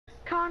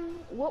Con,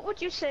 what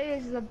would you say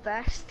is the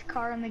best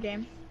car in the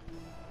game?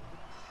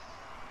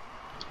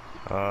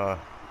 Batmobile.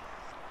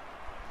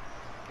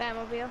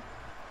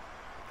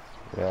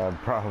 Yeah,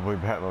 probably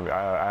Batmobile.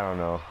 I don't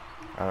know.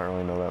 I don't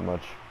really know that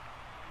much.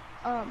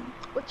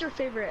 What's your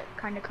favorite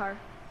kind of car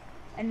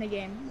in the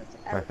game?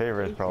 My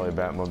favorite is probably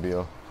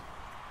Batmobile.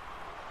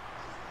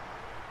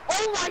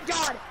 Oh my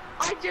god!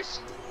 I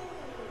just...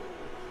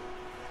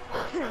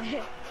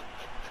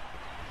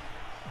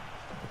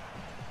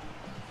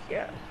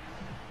 yeah.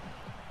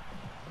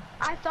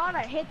 I thought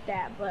I hit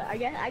that, but I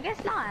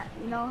guess not,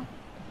 you know.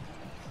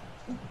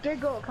 Good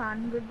goal,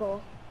 Con. Good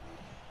goal.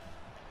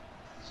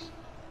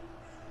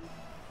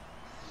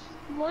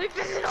 Life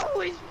isn't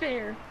always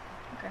fair.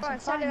 Okay, Come on,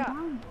 set it up.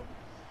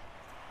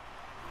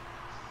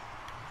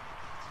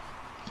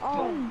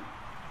 Oh.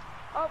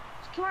 Oh,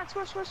 come on,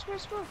 score.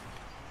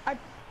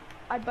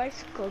 I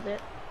bicycled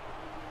it.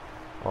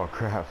 Oh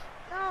crap.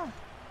 No.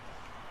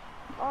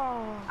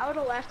 Oh. I would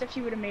have laughed if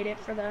you would have made it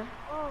for the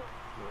Oh.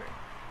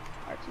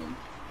 our team.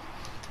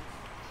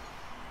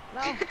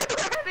 No.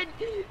 We're having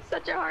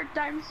such a hard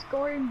time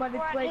scoring, but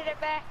it's like hit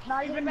it back.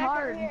 not Hit it even back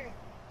hard. over here.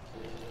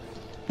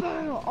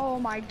 Oh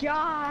my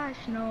gosh,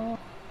 no.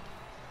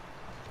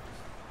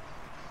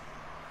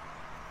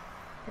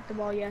 Hit the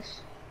ball,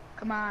 yes.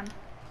 Come on.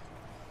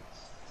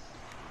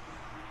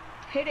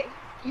 Hit it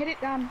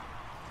down.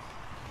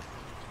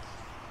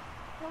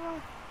 Come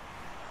on.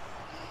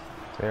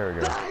 There we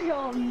go.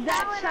 Bam!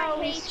 That's how I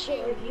we hate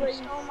scored. you. You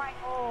stole my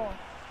goal.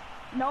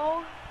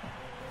 No.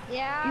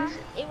 Yeah,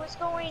 it was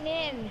going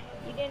in.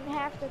 You didn't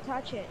have to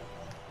touch it.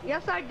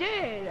 Yes, I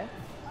did.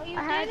 Oh, you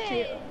I had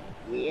did. to.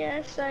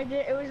 Yes, I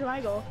did. It was my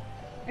goal.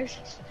 It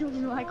was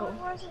my goal.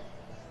 What was it?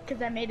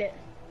 Because I made it.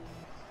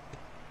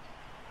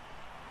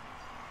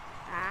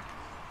 Ah,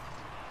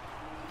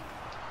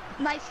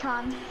 Nice,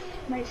 Con.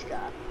 Nice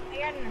job. I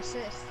got an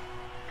assist.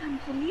 I'm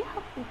fully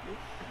happy.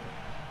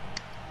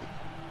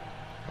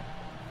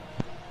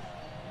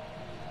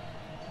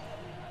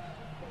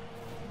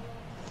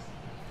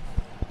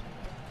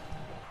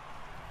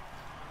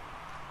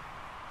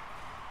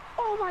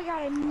 Oh my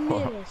god, I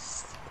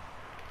missed.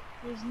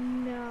 There's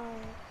no.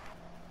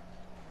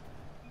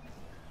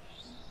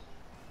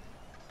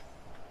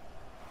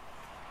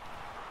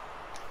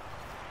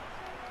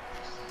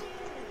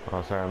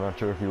 Oh, sorry, I'm not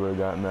sure if you would have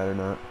gotten that or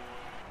not.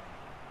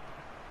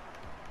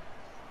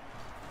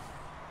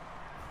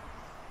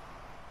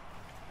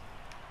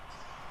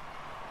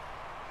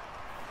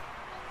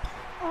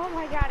 Oh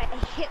my god, I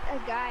hit a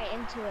guy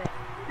into it.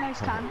 Nice,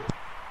 Con.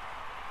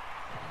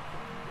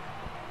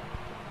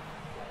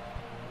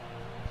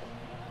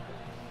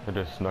 I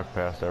just snuck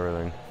past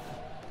everything.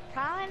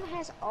 Colin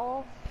has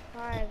all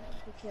 5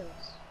 the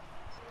kills.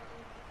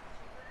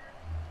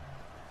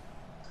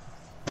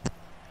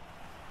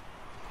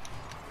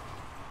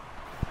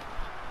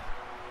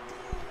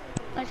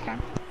 Nice,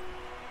 Con.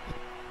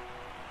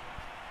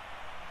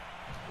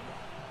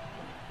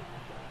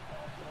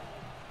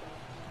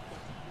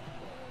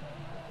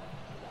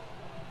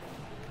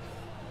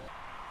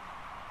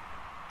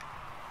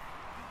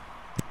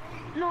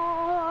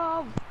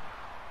 No!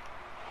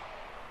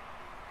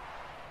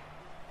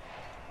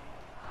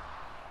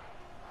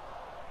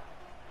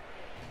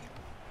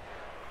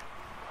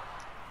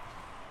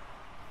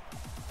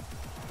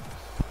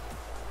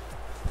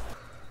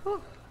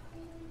 Whew.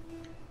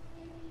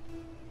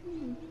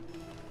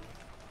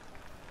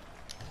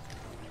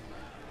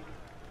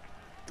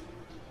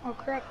 Oh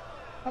crap.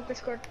 Hope they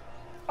scored.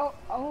 Oh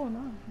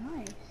no,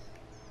 nice.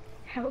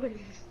 How is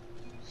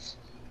this?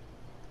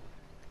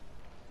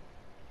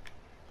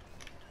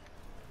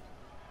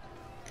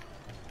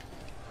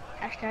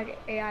 Hashtag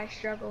AI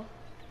struggle.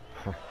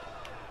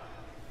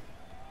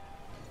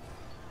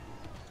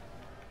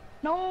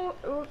 No,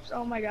 oops,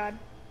 oh my god.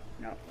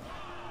 No.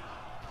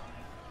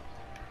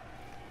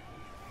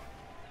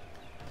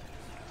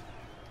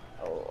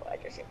 Oh, I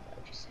just hit.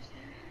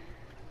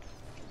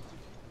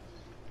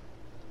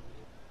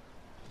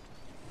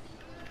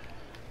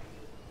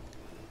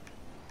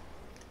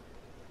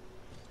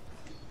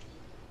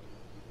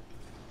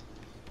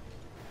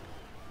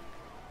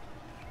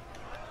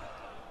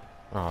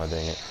 Oh,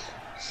 dang it.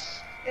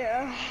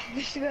 Yeah,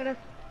 we still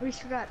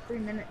got 3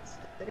 minutes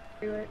to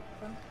do it.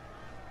 So.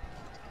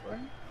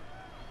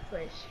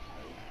 Place.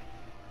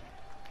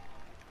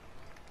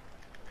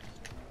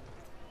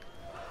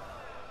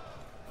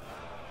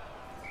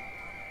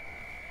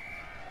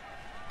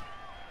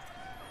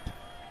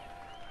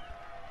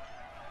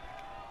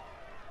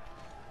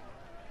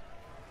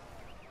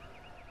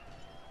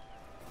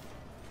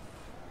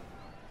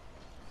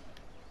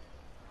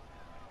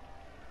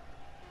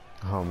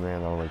 Oh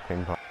man, that was like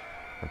ping pong.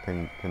 Or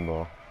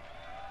pinball.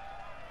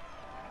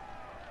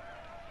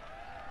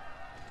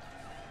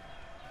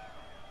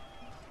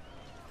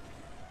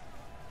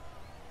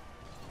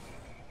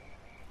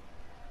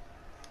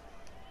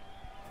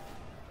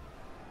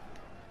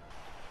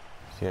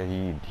 So yeah,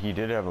 he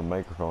did have a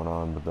microphone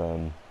on, but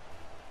then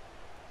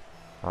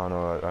I don't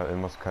know, it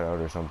must cut out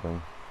or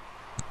something.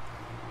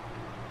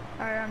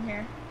 Alright, I'm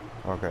here.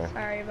 Okay.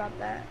 Sorry about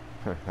that.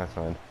 That's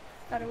fine.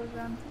 thought it was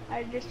them.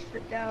 I just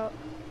freaked out.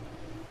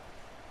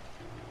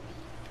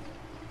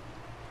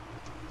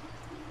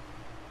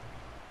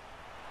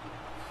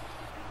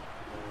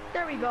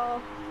 There we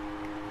go.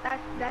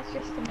 That's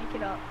just to make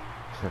it up.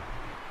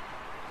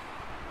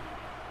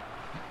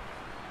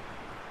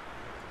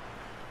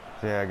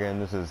 So yeah, again,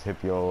 this is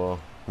Hipyolo.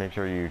 Make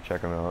sure you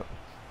check him out.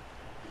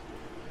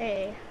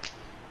 Hey.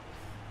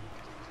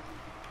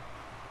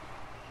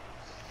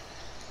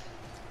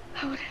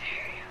 How did I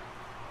hear you?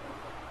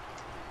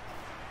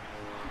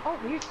 Oh,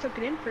 we just took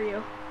it in for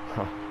you.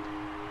 Huh.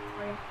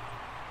 Oh, yeah.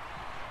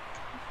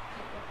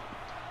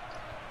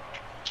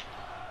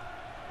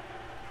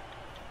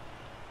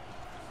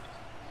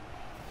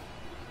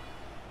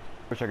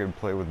 Wish I could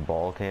play with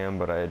ball cam,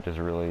 but it just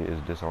really is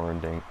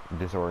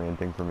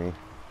disorienting for me.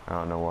 I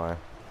don't know why.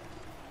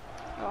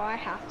 Oh, I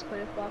have to play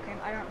with ball cam.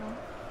 I don't know.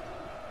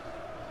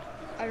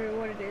 I don't know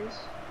what it is.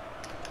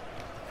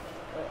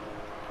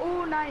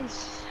 Oh,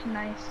 nice,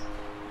 nice.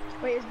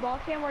 Wait, is ball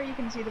cam where you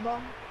can see the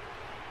ball?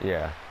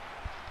 Yeah.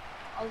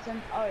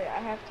 Oh yeah,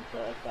 I have to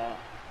play like that.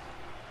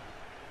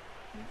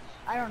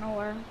 I don't know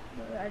where,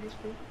 but I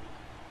just do.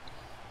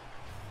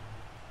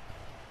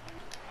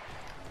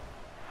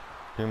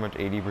 Pretty much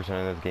 80%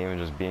 of this game is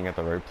just being at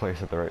the right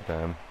place at the right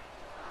time.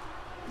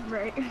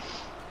 Right.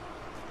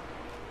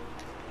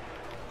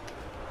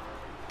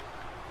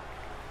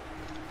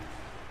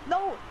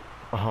 No!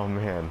 Oh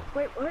man.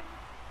 Wait, what?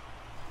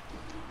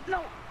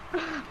 No!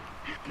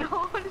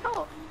 No,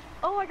 no!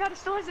 Oh my god, it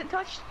still hasn't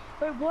touched.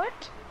 Wait,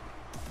 what?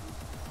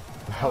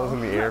 I was in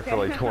the air for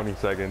like 20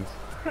 seconds.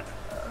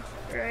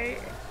 Right.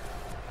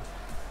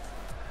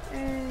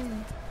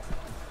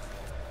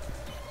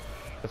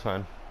 That's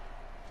fine.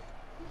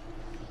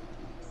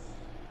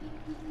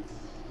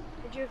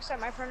 Did you accept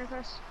my friend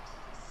request?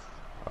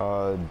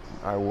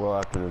 I will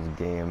after this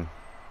game.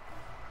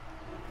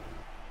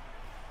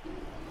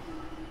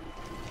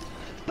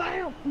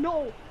 Bam!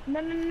 No!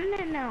 No, no, no,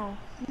 no, no.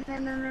 No,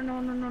 no, no, no,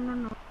 no, no, no,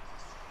 no.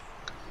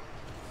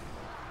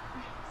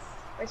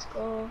 Let's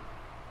go.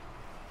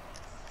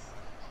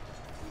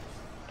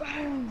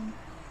 Bam!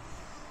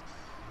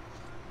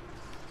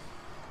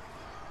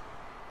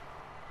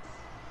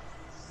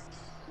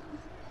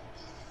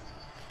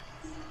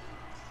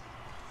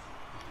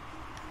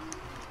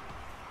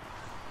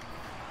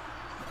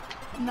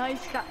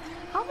 Nice shot.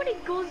 How many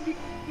goals do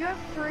you have?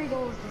 3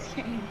 goals this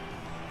game.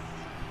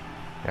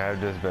 Yeah,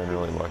 I've just been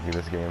really lucky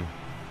this game.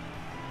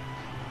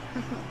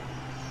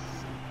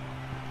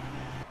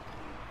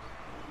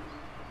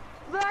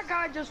 That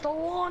guy just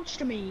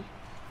launched me.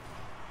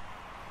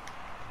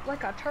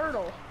 Like a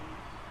turtle.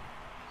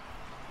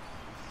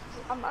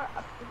 Am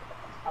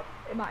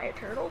I a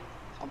turtle?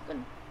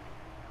 Something.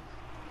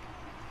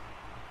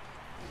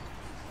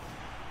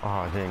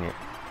 Oh, dang it.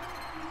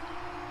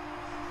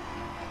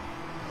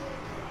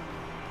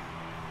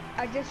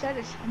 I just said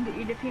it's fun to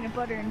eat a peanut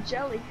butter and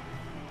jelly.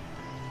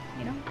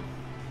 You know?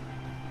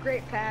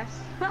 Great pass.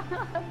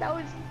 that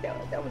was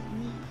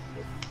neat.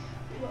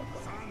 You're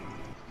welcome.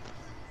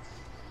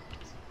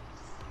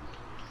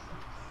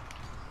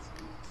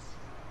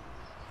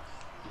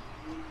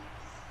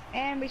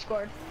 And we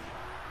scored.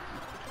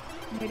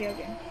 Video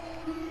game.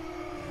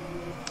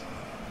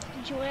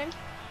 Did you win?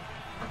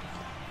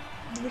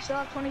 We still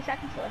have 20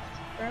 seconds left,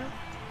 bro.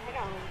 I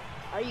don't.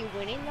 Are you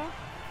winning though?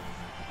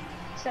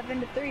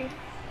 7-3.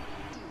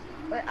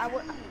 But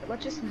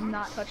let's just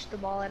not touch the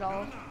ball at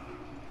all.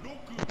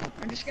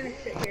 I'm just gonna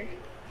sit here.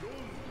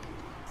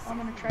 I'm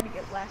gonna try to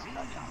get last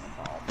touch on the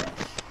ball, but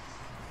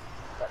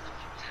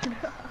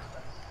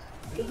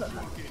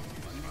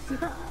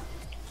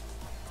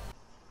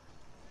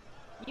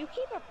You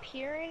keep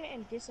appearing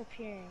and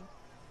disappearing.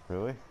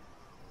 Really?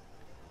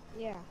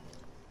 Yeah.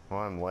 Well,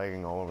 I'm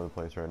lagging all over the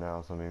place right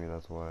now, so maybe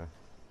that's why.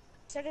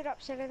 Set it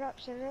up, set it up,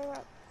 set it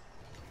up.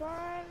 Come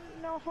on,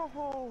 no.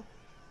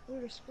 We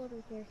would have scored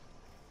right there.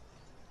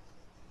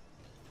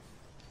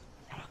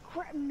 Oh,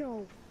 crap,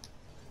 no.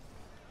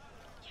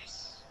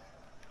 Yes.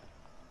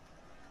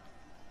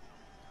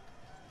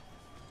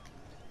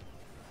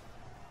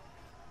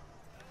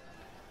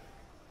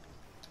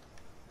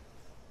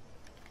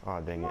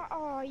 Oh, dang it.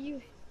 Oh,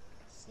 you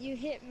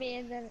hit me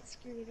and then it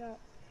screwed up.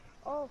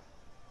 Oh.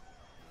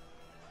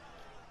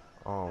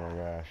 Oh my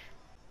gosh.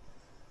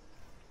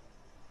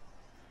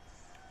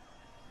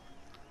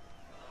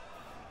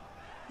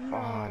 No.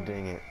 Oh,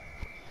 dang it.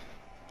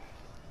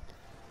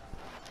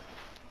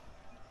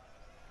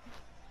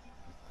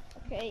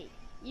 Okay,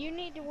 you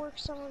need to work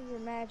some of your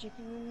magic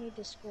and you need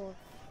to score.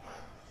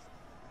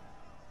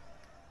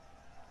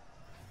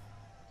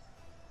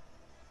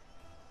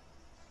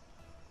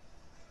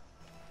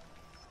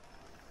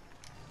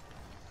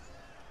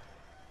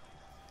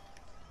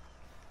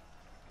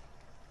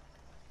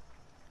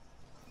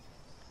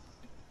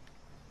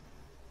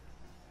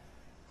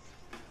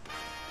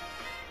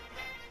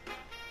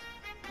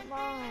 Come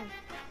on.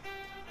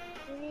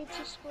 You need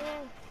to score.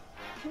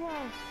 Come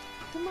on.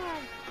 Come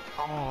on.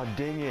 Oh,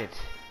 dang it.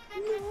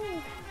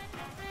 No.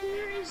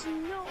 There is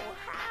no.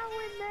 How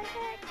in the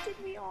heck did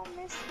we all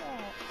miss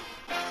that?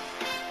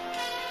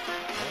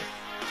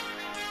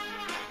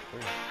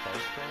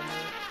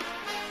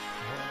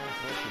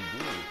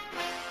 do?